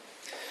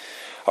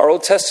Our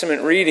Old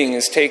Testament reading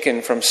is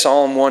taken from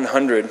Psalm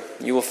 100.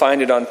 You will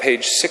find it on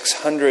page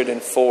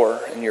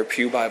 604 in your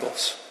pew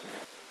Bibles.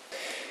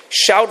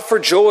 Shout for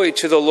joy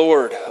to the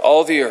Lord,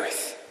 all the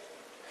earth.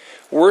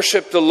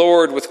 Worship the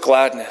Lord with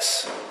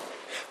gladness.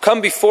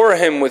 Come before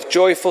him with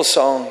joyful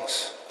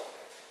songs.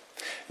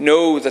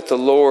 Know that the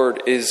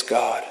Lord is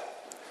God.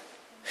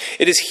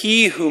 It is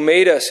he who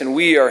made us, and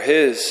we are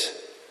his.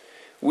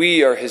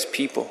 We are his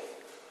people,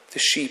 the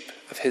sheep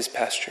of his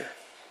pasture.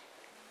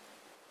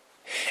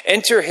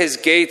 Enter his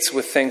gates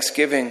with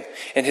thanksgiving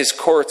and his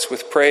courts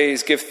with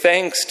praise. Give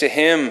thanks to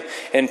him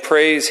and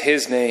praise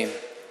his name.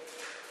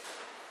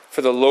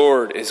 For the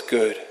Lord is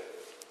good,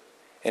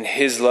 and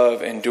his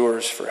love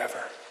endures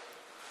forever.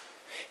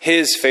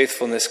 His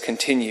faithfulness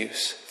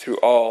continues through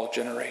all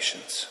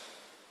generations.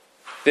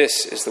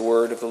 This is the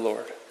word of the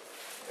Lord.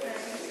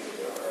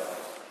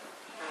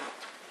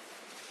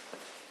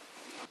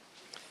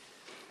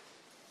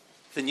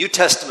 The New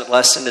Testament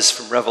lesson is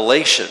from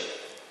Revelation,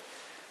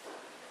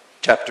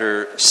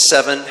 chapter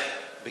 7,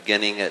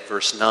 beginning at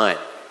verse 9.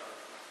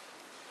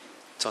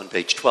 It's on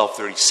page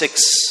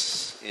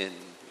 1236 in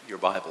your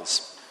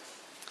Bibles.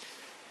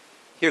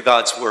 Hear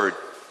God's word.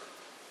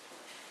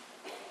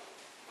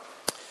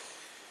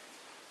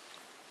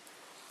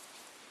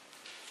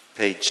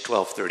 Page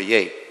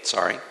 1238,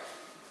 sorry.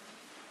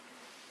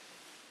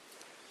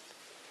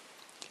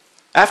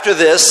 After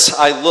this,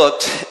 I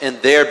looked,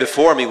 and there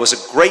before me was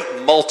a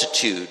great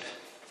multitude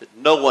that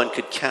no one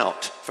could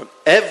count, from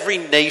every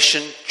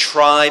nation,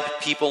 tribe,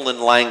 people, and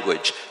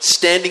language,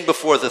 standing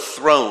before the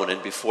throne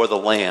and before the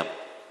Lamb.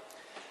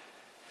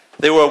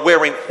 They were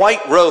wearing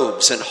white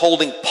robes and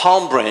holding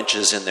palm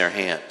branches in their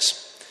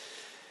hands.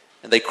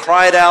 And they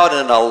cried out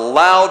in a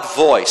loud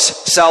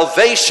voice,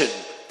 "Salvation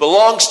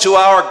belongs to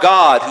our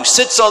God who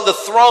sits on the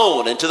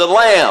throne and to the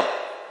Lamb."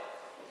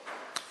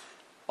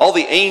 All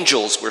the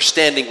angels were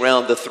standing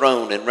round the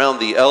throne and round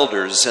the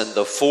elders and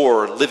the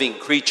 4 living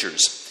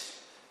creatures.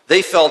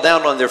 They fell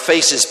down on their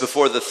faces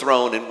before the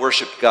throne and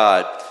worshiped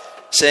God,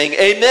 saying,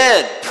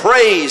 "Amen,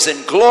 praise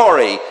and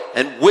glory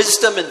and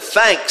wisdom and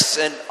thanks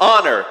and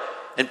honor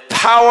and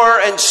power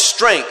and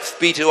strength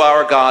be to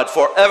our God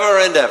forever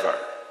and ever.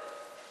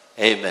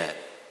 Amen."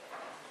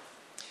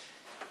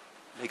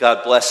 May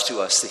God bless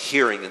to us the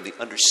hearing and the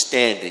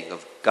understanding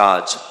of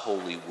God's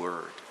holy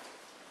word.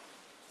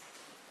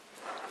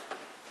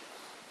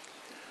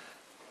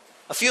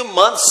 A few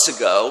months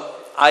ago,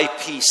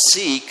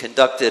 IPC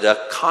conducted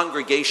a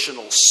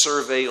congregational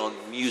survey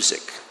on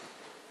music.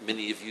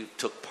 Many of you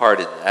took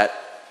part in that.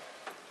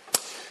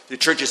 The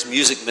church's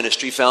music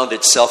ministry found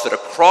itself at a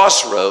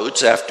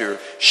crossroads after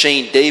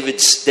Shane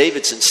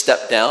Davidson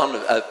stepped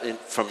down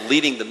from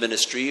leading the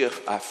ministry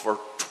for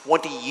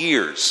 20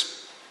 years.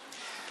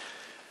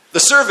 The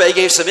survey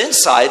gave some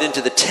insight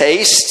into the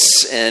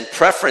tastes and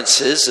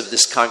preferences of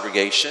this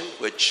congregation,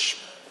 which,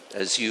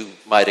 as you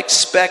might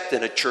expect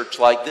in a church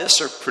like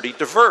this, are pretty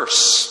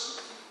diverse.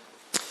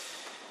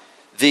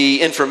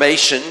 The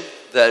information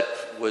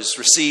that was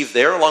received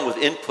there, along with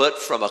input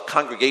from a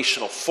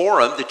congregational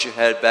forum that you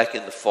had back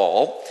in the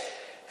fall,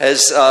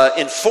 has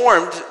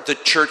informed the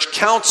church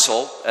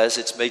council as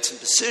it's made some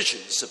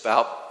decisions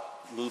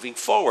about moving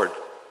forward.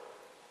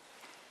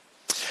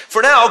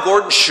 For now,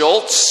 Gordon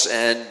Schultz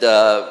and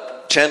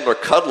Chandler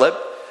Cudlip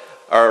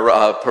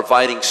are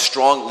providing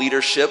strong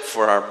leadership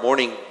for our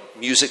morning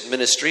music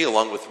ministry,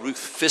 along with Ruth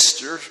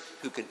Pfister,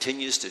 who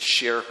continues to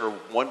share her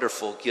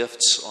wonderful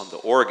gifts on the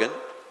organ.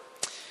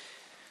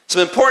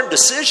 Some important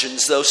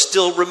decisions, though,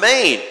 still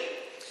remain.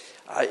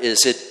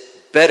 Is it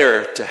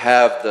better to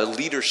have the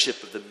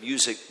leadership of the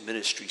music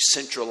ministry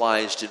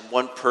centralized in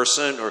one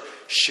person or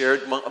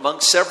shared among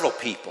several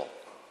people?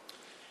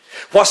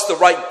 What's the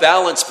right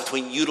balance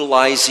between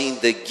utilizing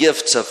the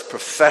gifts of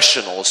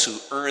professionals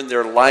who earn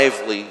their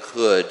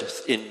livelihood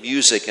in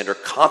music and are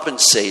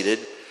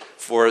compensated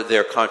for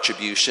their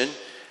contribution,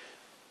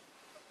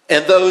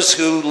 and those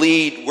who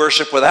lead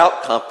worship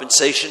without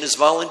compensation as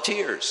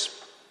volunteers?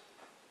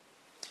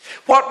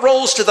 What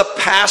roles do the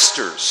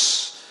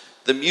pastors,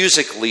 the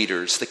music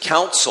leaders, the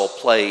council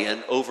play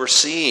in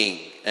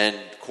overseeing and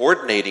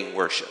coordinating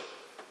worship?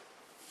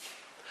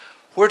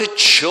 Where do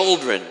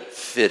children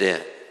fit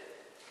in?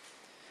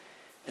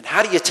 And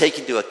how do you take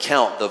into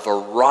account the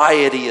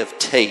variety of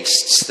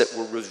tastes that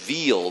were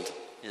revealed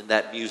in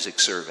that music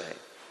survey?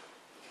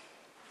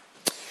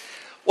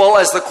 Well,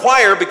 as the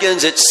choir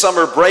begins its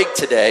summer break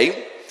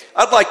today,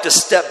 I'd like to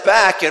step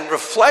back and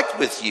reflect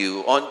with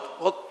you on,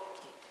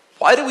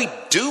 why do we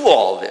do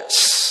all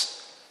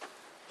this?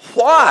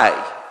 Why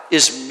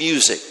is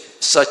music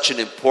such an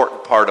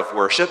important part of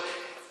worship?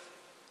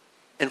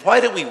 And why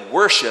do we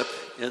worship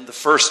in the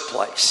first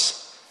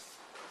place?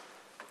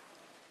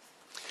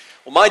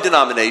 Well, my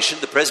denomination,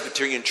 the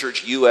Presbyterian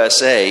Church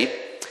USA,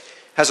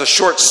 has a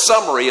short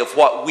summary of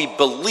what we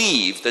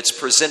believe that's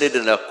presented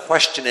in a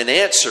question and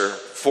answer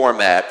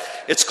format.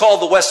 It's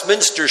called the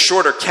Westminster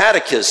Shorter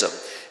Catechism,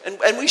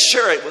 and we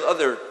share it with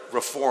other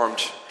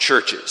Reformed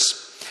churches.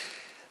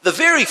 The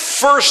very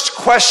first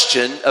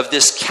question of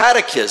this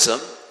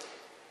catechism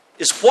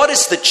is, what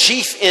is the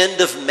chief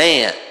end of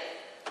man?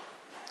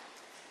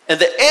 And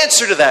the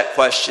answer to that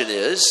question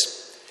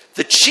is,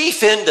 the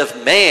chief end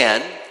of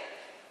man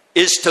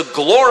is to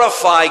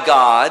glorify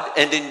God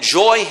and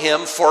enjoy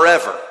Him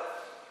forever.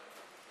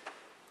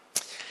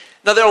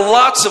 Now, there are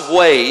lots of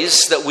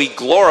ways that we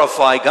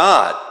glorify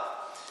God.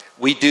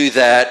 We do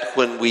that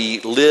when we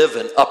live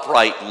an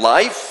upright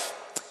life,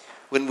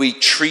 when we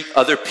treat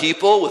other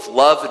people with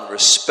love and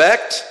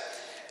respect,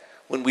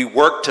 when we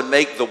work to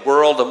make the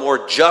world a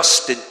more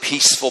just and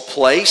peaceful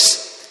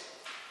place.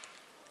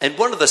 And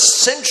one of the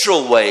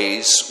central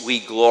ways we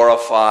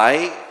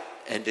glorify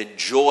and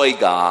enjoy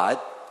God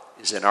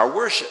is in our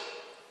worship.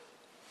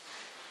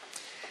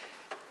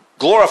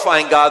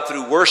 Glorifying God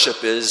through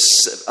worship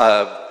is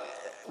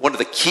one of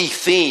the key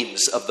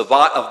themes of the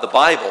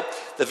Bible.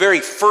 The very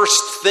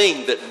first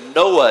thing that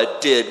Noah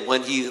did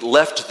when he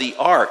left the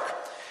ark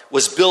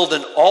was build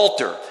an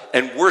altar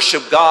and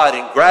worship God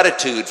in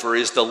gratitude for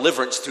his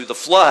deliverance through the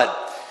flood.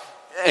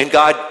 And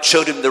God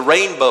showed him the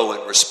rainbow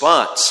in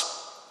response.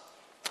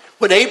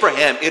 When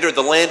Abraham entered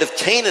the land of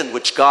Canaan,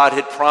 which God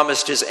had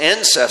promised his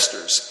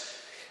ancestors,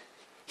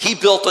 he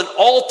built an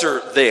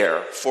altar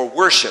there for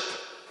worship.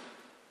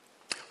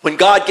 When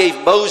God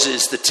gave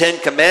Moses the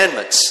 10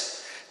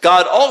 Commandments,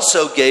 God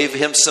also gave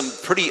him some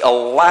pretty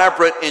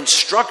elaborate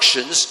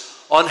instructions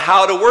on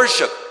how to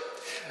worship.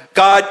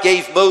 God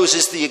gave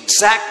Moses the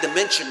exact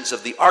dimensions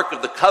of the Ark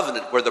of the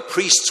Covenant where the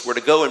priests were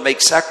to go and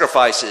make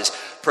sacrifices,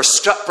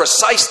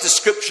 precise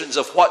descriptions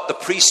of what the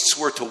priests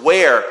were to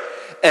wear,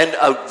 and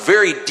a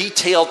very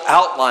detailed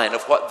outline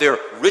of what their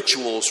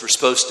rituals were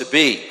supposed to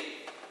be.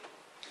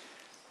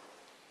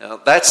 Now,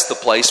 that's the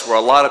place where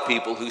a lot of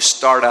people who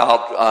start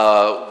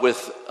out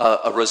with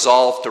a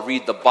resolve to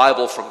read the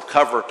Bible from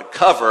cover to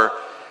cover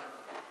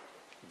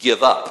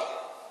give up.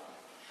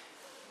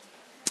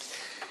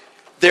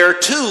 There are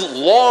two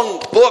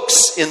long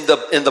books in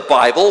the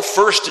Bible,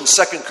 1st and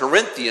 2nd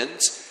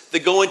Corinthians,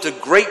 that go into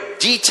great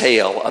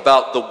detail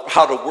about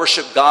how to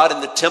worship God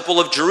in the Temple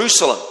of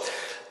Jerusalem.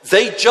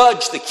 They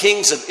judge the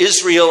kings of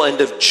Israel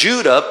and of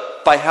Judah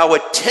by how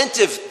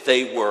attentive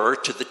they were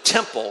to the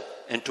temple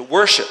and to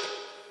worship.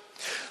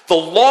 The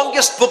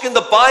longest book in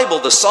the Bible,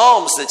 the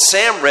Psalms that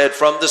Sam read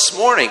from this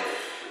morning,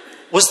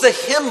 was the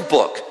hymn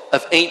book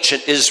of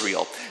ancient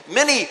Israel.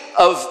 Many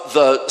of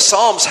the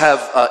Psalms have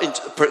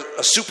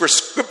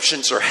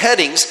superscriptions or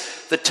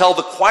headings that tell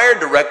the choir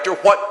director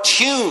what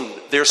tune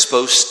they're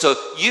supposed to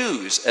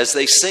use as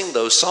they sing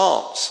those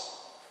psalms.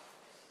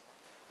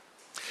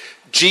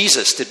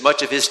 Jesus did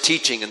much of his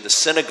teaching in the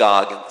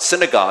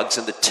synagogues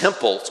and the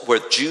temples where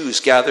Jews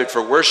gathered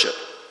for worship.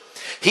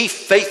 He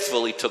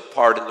faithfully took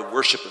part in the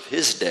worship of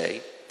his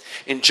day.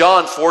 In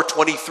John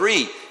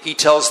 4:23, he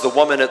tells the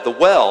woman at the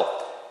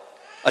well,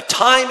 "A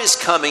time is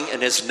coming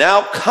and has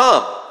now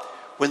come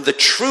when the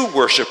true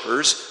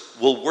worshipers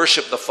will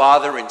worship the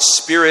Father in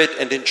spirit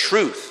and in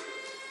truth,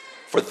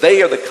 for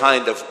they are the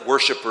kind of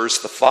worshipers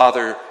the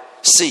Father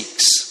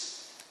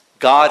seeks.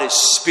 God is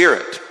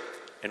spirit,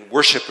 and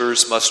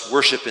worshipers must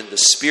worship in the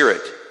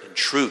spirit and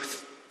truth."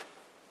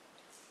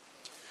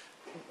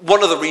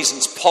 One of the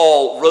reasons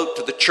Paul wrote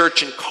to the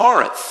church in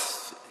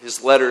Corinth,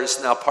 his letter is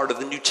now part of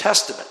the New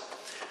Testament,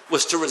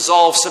 was to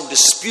resolve some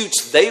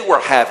disputes they were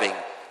having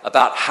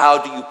about how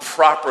do you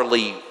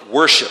properly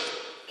worship.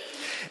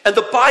 And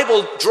the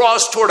Bible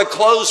draws toward a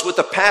close with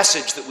a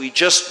passage that we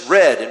just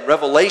read in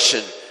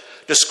Revelation,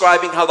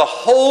 describing how the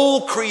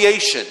whole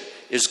creation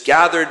is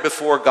gathered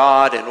before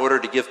God in order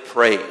to give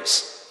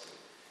praise.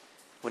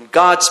 When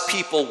God's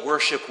people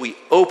worship, we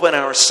open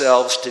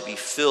ourselves to be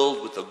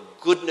filled with the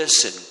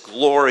goodness and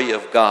glory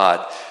of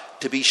God,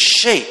 to be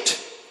shaped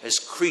as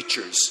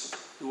creatures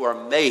who are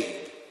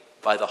made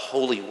by the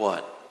Holy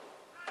One.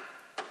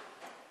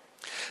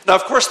 Now,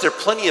 of course, there are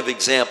plenty of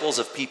examples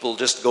of people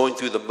just going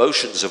through the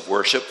motions of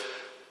worship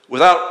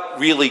without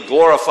really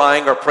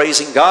glorifying or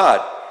praising God.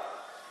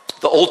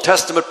 The Old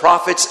Testament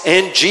prophets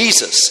and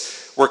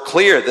Jesus were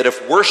clear that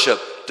if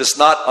worship does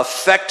not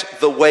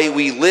affect the way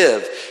we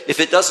live, if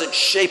it doesn't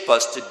shape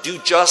us to do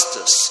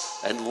justice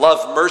and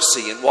love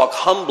mercy and walk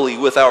humbly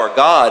with our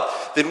God,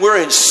 then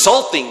we're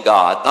insulting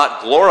God,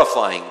 not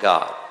glorifying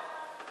God.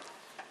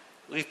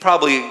 We've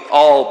probably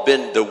all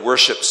been to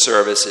worship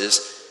services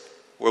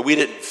where we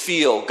didn't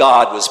feel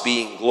God was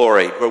being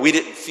gloried, where we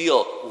didn't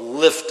feel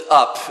lift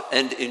up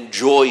and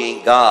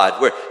enjoying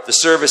God, where the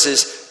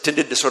services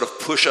tended to sort of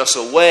push us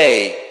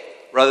away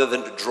rather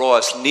than to draw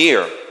us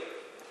near.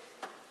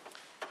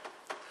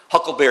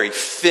 Huckleberry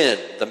Finn,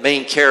 the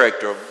main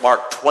character of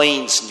Mark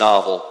Twain's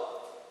novel,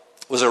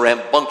 was a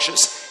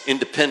rambunctious,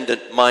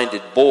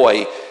 independent-minded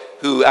boy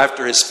who,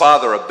 after his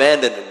father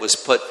abandoned him, was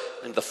put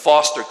in the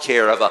foster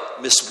care of a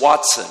Miss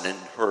Watson and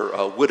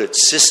her widowed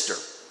sister.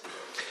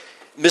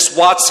 Miss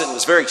Watson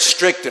was very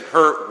strict in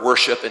her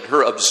worship and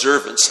her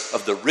observance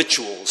of the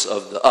rituals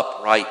of the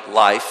upright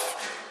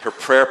life, her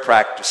prayer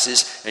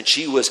practices, and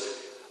she was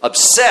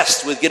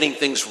obsessed with getting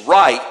things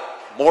right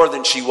more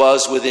than she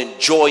was with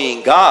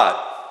enjoying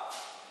God.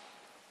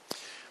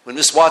 When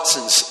Miss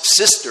Watson's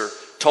sister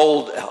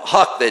told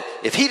Huck that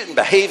if he didn't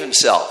behave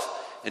himself,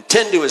 and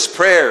tend to his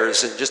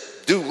prayers and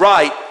just do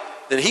right,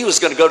 then he was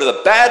going to go to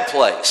the bad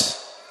place.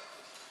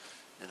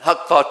 And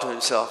Huck thought to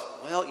himself,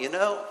 well,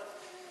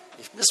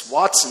 if Miss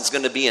Watson's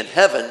going to be in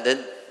heaven,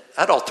 then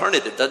that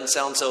alternative doesn't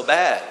sound so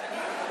bad.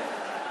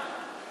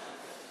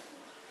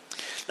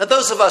 Now,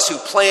 those of us who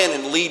plan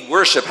and lead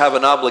worship have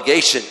an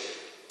obligation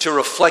to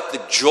reflect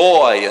the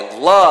joy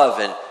and love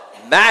and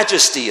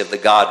majesty of the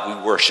God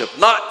we worship,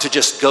 not to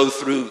just go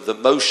through the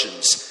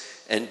motions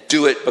and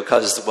do it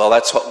because, well,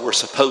 that's what we're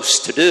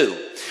supposed to do.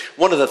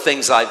 One of the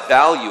things I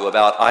value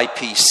about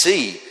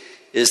IPC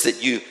is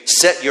that you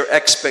set your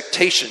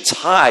expectations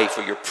high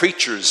for your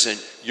preachers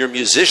and your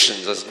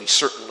musicians, as we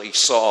certainly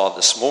saw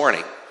this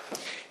morning.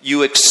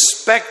 You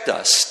expect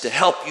us to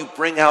help you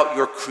bring out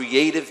your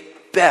creative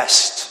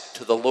best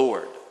to the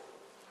Lord.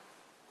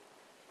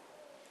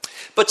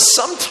 But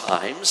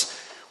sometimes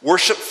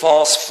worship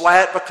falls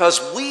flat because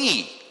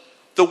we,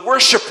 the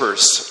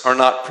worshipers, are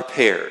not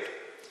prepared.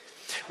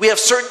 We have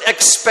certain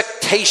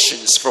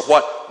expectations for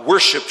what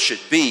worship should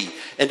be.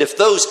 And if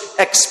those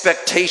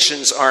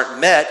expectations aren't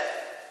met,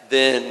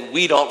 then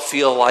we don't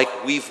feel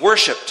like we've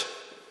worshiped.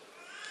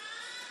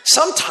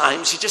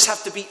 Sometimes you just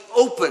have to be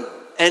open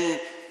and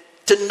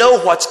to know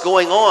what's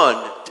going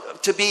on,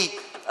 to be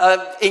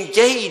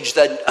engaged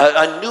in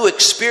a new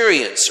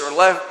experience,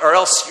 or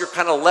else you're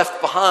kind of left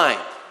behind.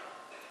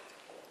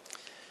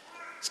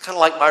 It's kind of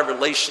like my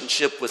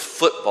relationship with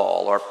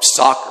football, or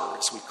soccer,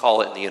 as we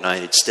call it in the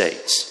United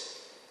States.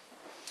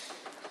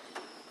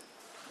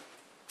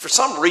 For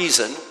some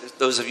reason,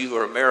 those of you who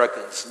are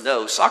Americans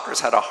know, soccer's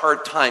had a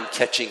hard time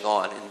catching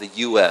on in the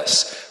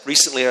U.S.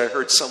 Recently, I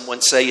heard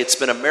someone say it's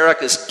been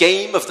America's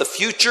game of the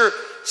future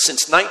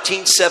since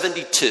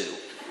 1972.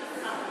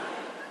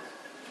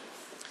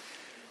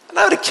 And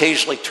I would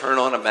occasionally turn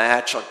on a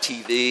match on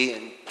TV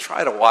and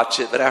try to watch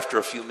it, but after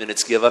a few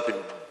minutes give up in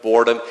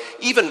boredom.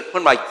 Even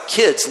when my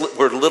kids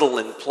were little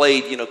and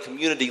played,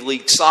 community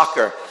league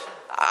soccer,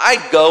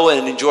 I'd go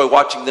and enjoy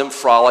watching them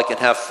frolic and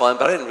have fun,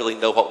 but I didn't really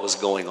know what was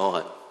going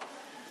on.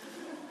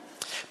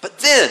 But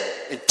then,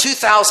 in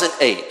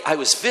 2008, I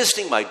was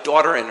visiting my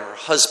daughter and her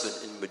husband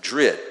in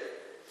Madrid.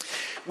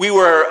 We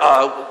were,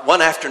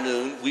 one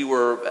afternoon, we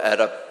were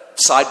at a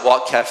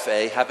sidewalk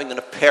cafe having an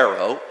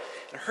apéro,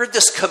 and heard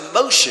this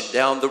commotion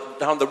down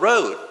the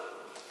road.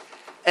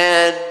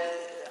 And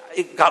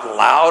it got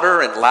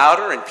louder and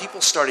louder, and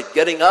people started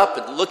getting up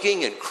and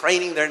looking and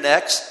craning their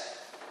necks.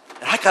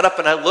 And I got up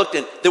and I looked,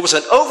 and there was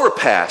an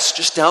overpass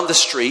just down the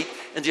street,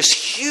 and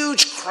this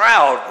huge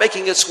crowd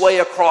making its way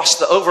across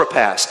the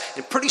overpass.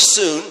 And pretty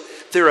soon,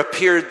 there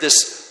appeared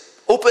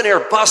this open-air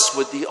bus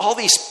with all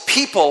these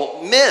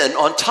people, men,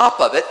 on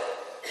top of it.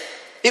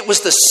 It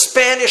was the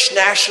Spanish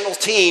national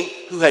team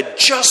who had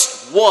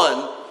just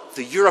won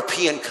the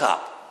European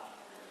Cup.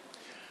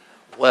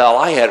 Well,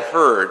 I had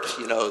heard,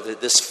 that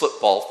this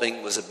football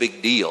thing was a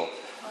big deal.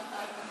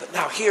 But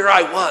now here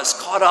I was,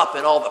 caught up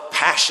in all the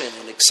passion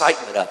and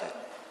excitement of it.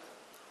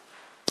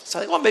 So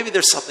I think, well, maybe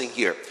there's something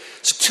here.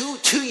 So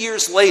two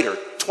years later,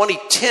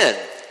 2010,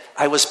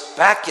 I was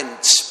back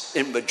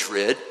in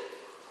Madrid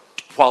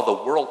while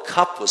the World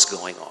Cup was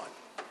going on.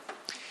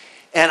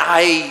 And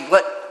I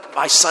let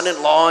my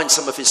son-in-law and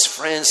some of his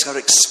friends kind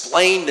of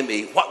explain to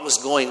me what was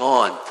going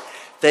on.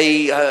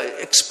 They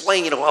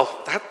explain,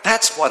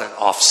 that's what an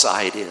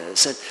offside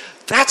is, and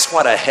that's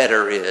what a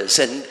header is,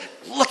 and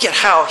look at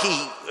how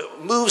he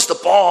moves the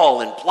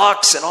ball and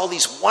blocks and all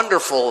these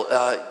wonderful,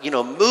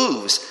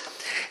 moves.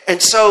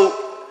 And so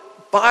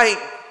by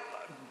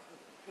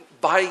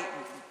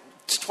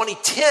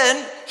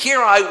 2010,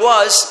 here I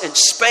was in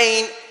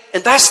Spain,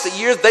 and that's the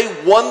year they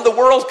won the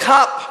World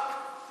Cup.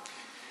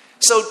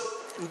 So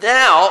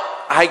now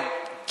I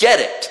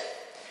get it.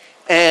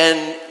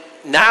 And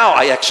now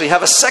I actually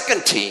have a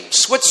second team,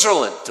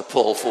 Switzerland, to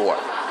pull for.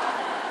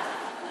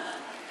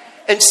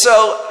 And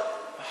so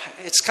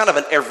it's kind of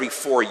an every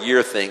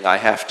 4-year thing, I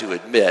have to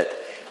admit.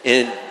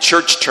 In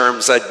church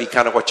terms, I'd be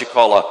kind of what you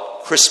call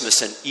a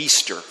Christmas and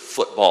Easter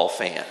football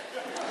fan.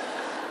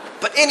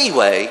 But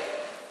anyway,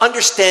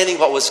 understanding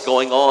what was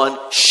going on,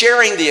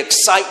 sharing the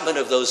excitement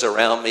of those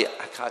around me,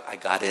 I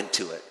got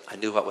into it. I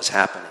knew what was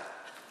happening.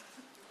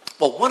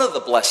 Well, one of the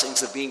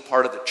blessings of being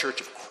part of the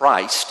Church of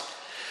Christ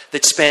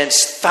that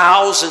spans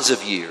thousands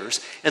of years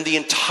and the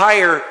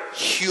entire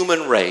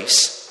human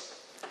race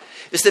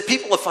is that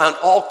people have found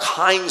all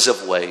kinds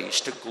of ways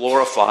to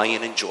glorify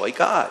and enjoy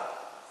God.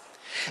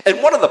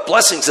 And one of the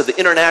blessings of the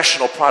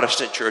International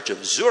Protestant Church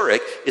of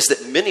Zurich is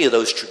that many of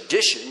those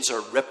traditions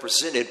are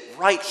represented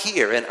right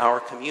here in our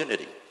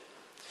community.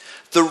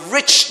 The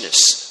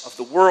richness of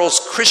the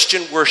world's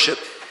Christian worship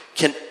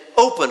can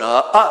open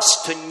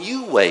us to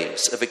new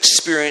ways of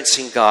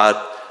experiencing God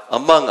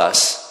among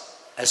us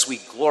as we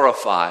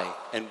glorify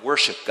and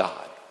worship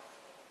God.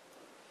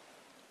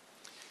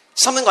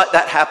 Something like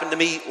that happened to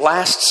me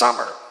last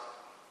summer.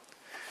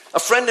 A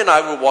friend and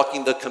I were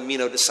walking the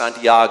Camino de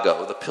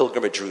Santiago, the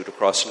pilgrimage route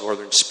across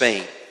northern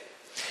Spain.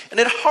 And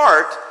at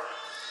heart,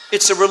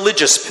 it's a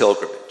religious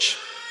pilgrimage.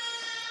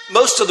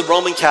 Most of the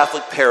Roman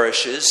Catholic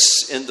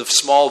parishes in the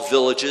small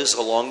villages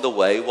along the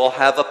way will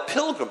have a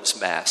pilgrim's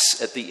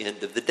mass at the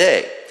end of the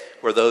day,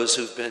 where those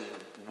who've been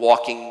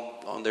walking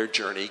on their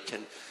journey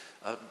can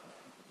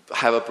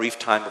have a brief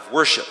time of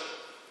worship.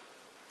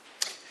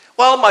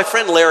 Well, my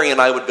friend Larry and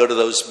I would go to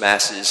those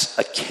masses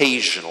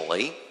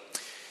occasionally,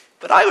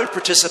 but I would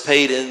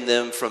participate in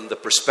them from the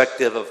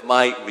perspective of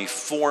my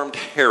Reformed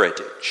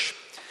heritage,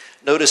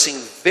 noticing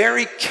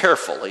very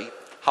carefully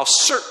how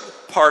certain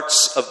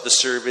parts of the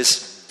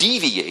service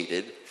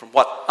deviated from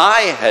what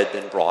I had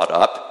been brought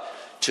up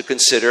to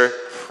consider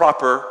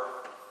proper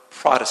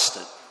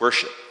Protestant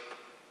worship.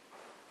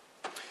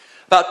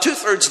 About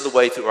 2/3 of the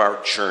way through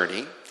our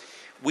journey,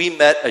 we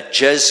met a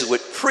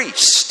Jesuit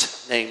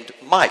priest named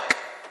Mike.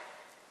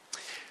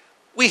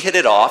 We hit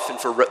it off, and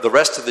for the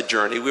rest of the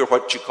journey, we were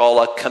what you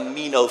call a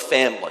Camino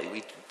family.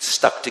 We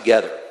stuck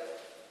together.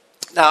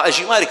 Now, as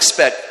you might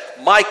expect,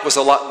 Mike was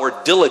a lot more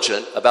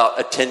diligent about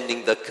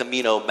attending the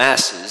Camino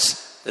masses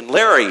than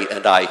Larry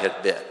and I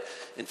had been.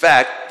 In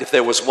fact, if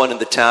there was one in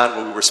the town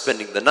where we were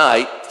spending the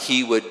night,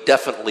 he would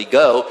definitely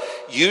go,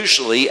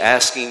 usually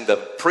asking the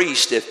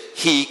priest if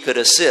he could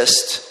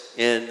assist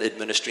in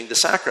administering the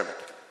sacrament.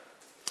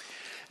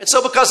 And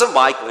so because of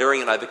Mike,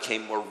 Larry and I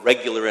became more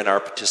regular in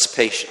our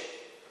participation.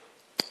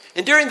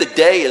 And during the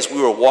day, as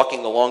we were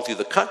walking along through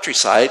the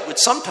countryside, we'd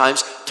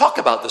sometimes talk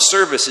about the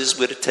services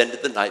we'd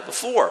attended the night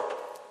before.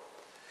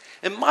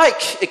 And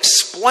Mike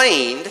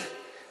explained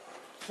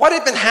what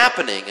had been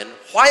happening and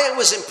why it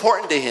was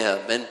important to him,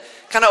 and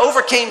kind of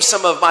overcame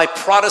some of my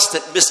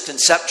Protestant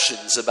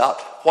misconceptions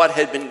about what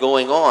had been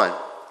going on.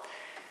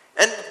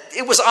 And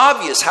it was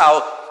obvious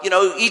how,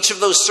 each of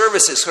those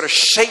services sort of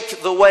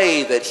shaped the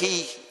way that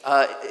he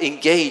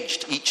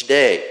engaged each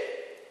day.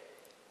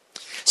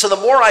 So the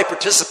more I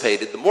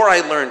participated, the more I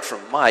learned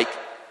from Mike,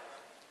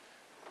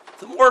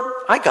 the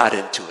more I got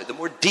into it, the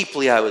more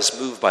deeply I was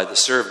moved by the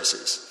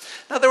services.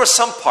 Now, there were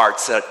some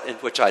parts in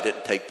which I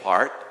didn't take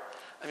part.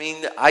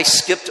 I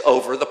skipped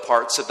over the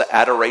parts of the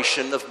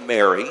Adoration of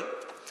Mary,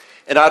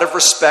 and out of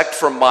respect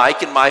for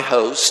Mike and my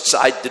hosts,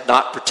 I did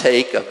not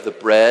partake of the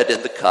bread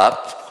and the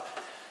cup.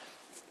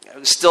 I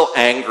was still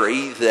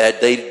angry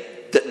that they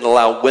didn't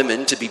allow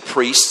women to be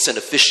priests and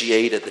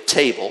officiate at the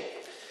table.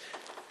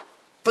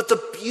 But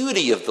the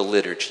beauty of the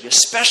liturgy,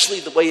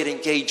 especially the way it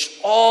engaged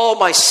all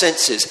my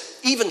senses,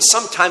 even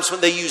sometimes when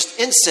they used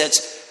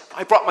incense,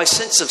 I brought my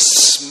sense of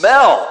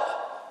smell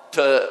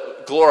to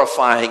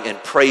glorifying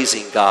and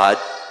praising God.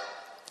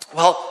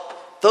 Well,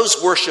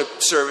 those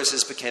worship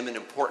services became an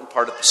important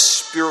part of the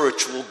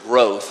spiritual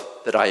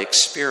growth that I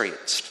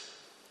experienced.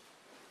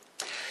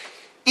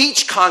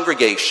 Each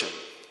congregation,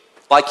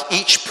 like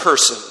each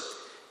person,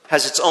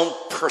 has its own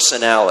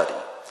personality,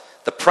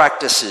 the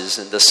practices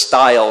and the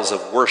styles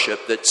of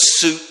worship that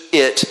suit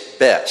it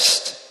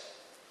best.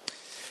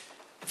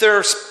 There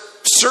are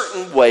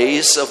certain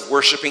ways of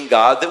worshiping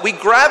God that we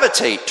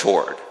gravitate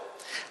toward.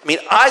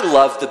 I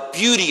love the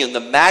beauty and the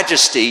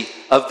majesty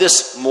of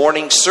this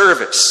morning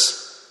service.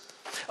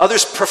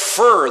 Others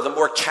prefer the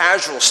more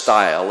casual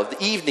style of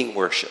the evening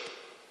worship.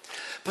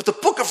 But the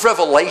book of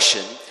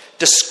Revelation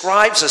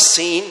describes a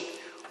scene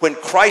when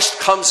Christ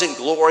comes in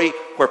glory,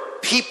 where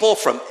people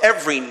from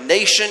every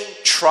nation,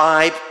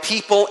 tribe,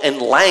 people,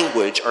 and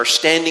language are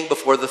standing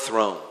before the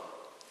throne.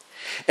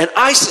 And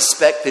I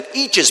suspect that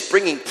each is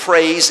bringing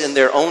praise in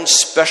their own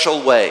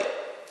special way.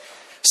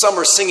 Some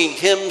are singing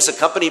hymns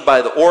accompanied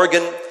by the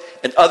organ,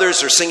 and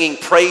others are singing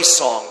praise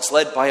songs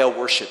led by a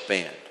worship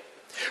band.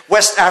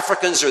 West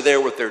Africans are there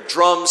with their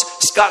drums.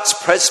 Scots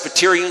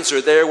Presbyterians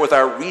are there with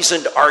our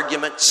reasoned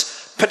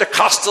arguments.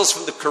 Pentecostals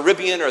from the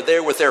Caribbean are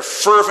there with their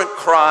fervent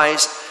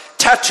cries.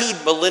 Tattooed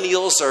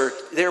millennials are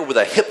there with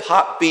a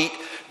hip-hop beat.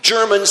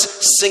 Germans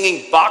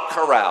singing Bach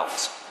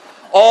chorales,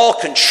 all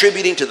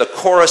contributing to the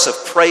chorus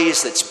of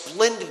praise that's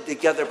blended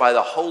together by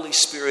the Holy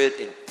Spirit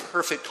in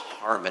perfect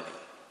harmony.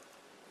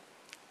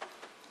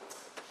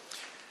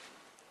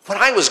 When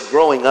I was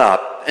growing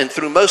up, and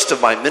through most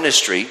of my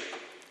ministry,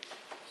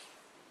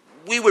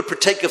 we would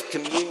partake of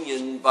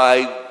communion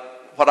by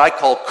what I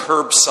call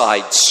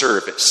curbside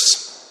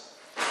service.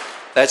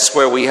 That's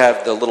where we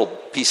have the little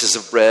pieces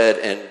of bread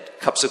and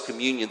cups of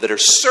communion that are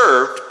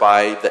served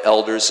by the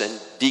elders and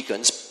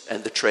deacons,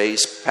 and the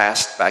trays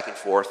passed back and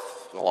forth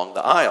along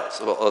the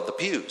aisles of the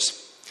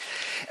pews.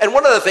 And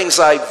one of the things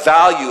I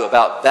value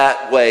about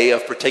that way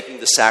of partaking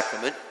the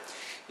sacrament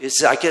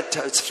is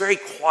it's very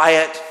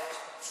quiet,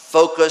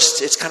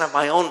 focused. It's kind of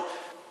my own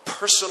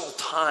personal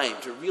time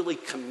to really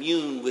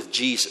commune with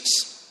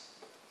Jesus.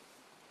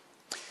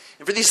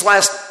 And for these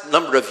last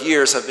number of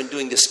years, I've been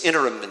doing this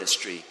interim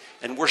ministry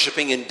and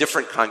worshiping in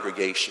different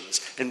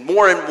congregations. And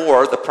more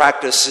the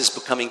practice is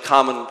becoming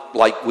common,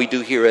 like we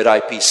do here at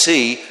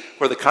IPC,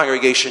 where the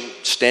congregation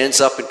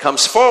stands up and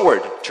comes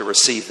forward to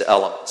receive the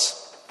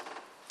elements.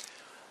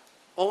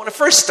 Well, when I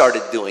first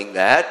started doing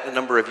that a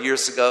number of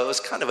years ago, it was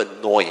kind of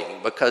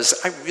annoying because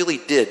I really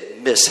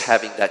did miss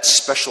having that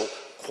special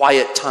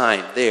quiet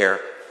time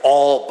there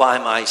all by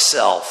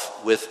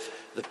myself with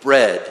the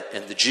bread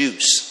and the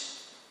juice.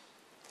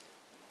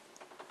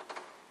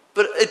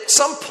 But at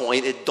some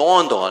point, it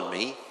dawned on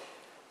me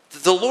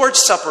that the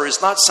Lord's Supper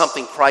is not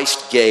something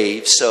Christ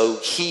gave so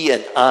he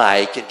and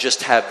I can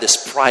just have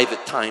this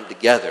private time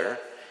together.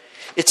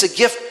 It's a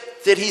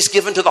gift that he's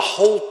given to the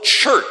whole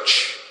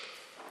church.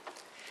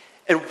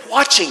 And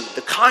watching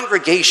the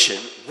congregation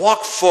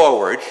walk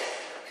forward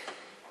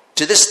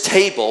to this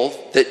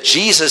table that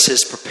Jesus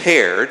has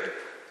prepared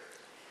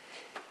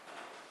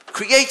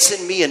creates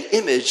in me an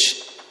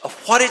image of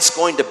what it's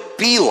going to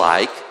be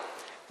like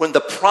when the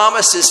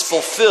promise is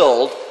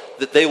fulfilled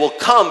that they will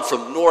come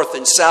from north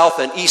and south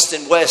and east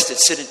and west and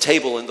sit at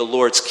table in the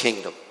Lord's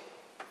kingdom.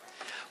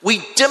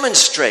 We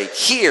demonstrate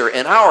here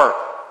in our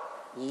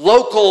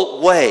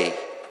local way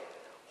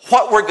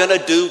what we're going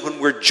to do when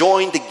we're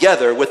joined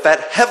together with that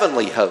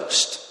heavenly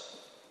host.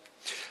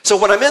 So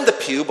when I'm in the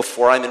pew,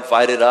 before I'm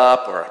invited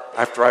up or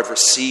after I've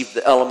received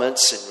the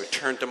elements and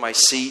returned to my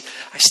seat,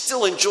 I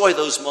still enjoy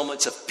those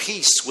moments of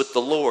peace with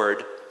the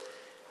Lord.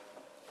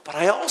 But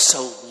I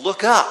also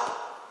look up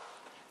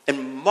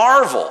and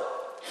marvel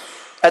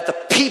at the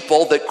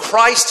people that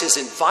Christ has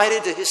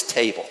invited to his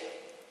table.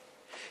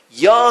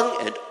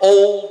 Young and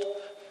old,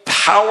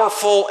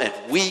 powerful and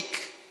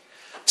weak,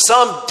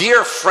 some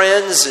dear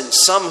friends and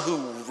some who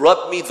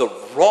rubbed me the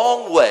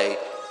wrong way,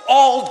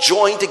 all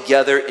joined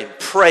together in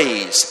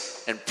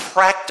praise and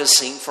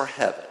practicing for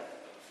heaven.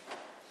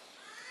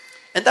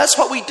 And that's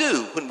what we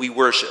do when we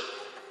worship.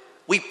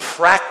 We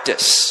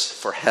practice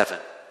for heaven.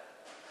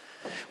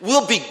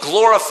 We'll be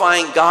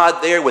glorifying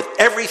God there with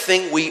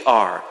everything we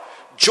are,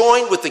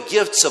 joined with the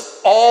gifts of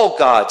all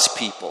God's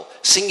people,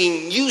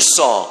 singing new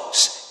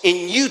songs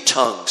in new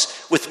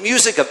tongues, with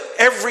music of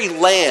every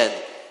land,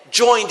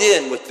 joined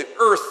in with the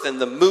earth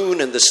and the moon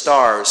and the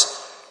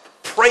stars,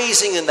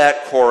 praising in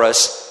that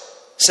chorus,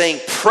 saying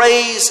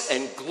praise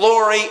and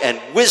glory and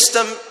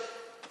wisdom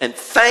and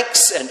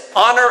thanks and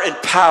honor and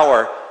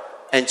power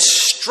and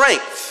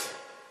strength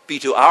be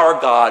to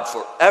our God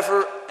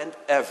forever and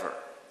ever.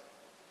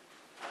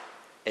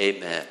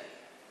 Amen.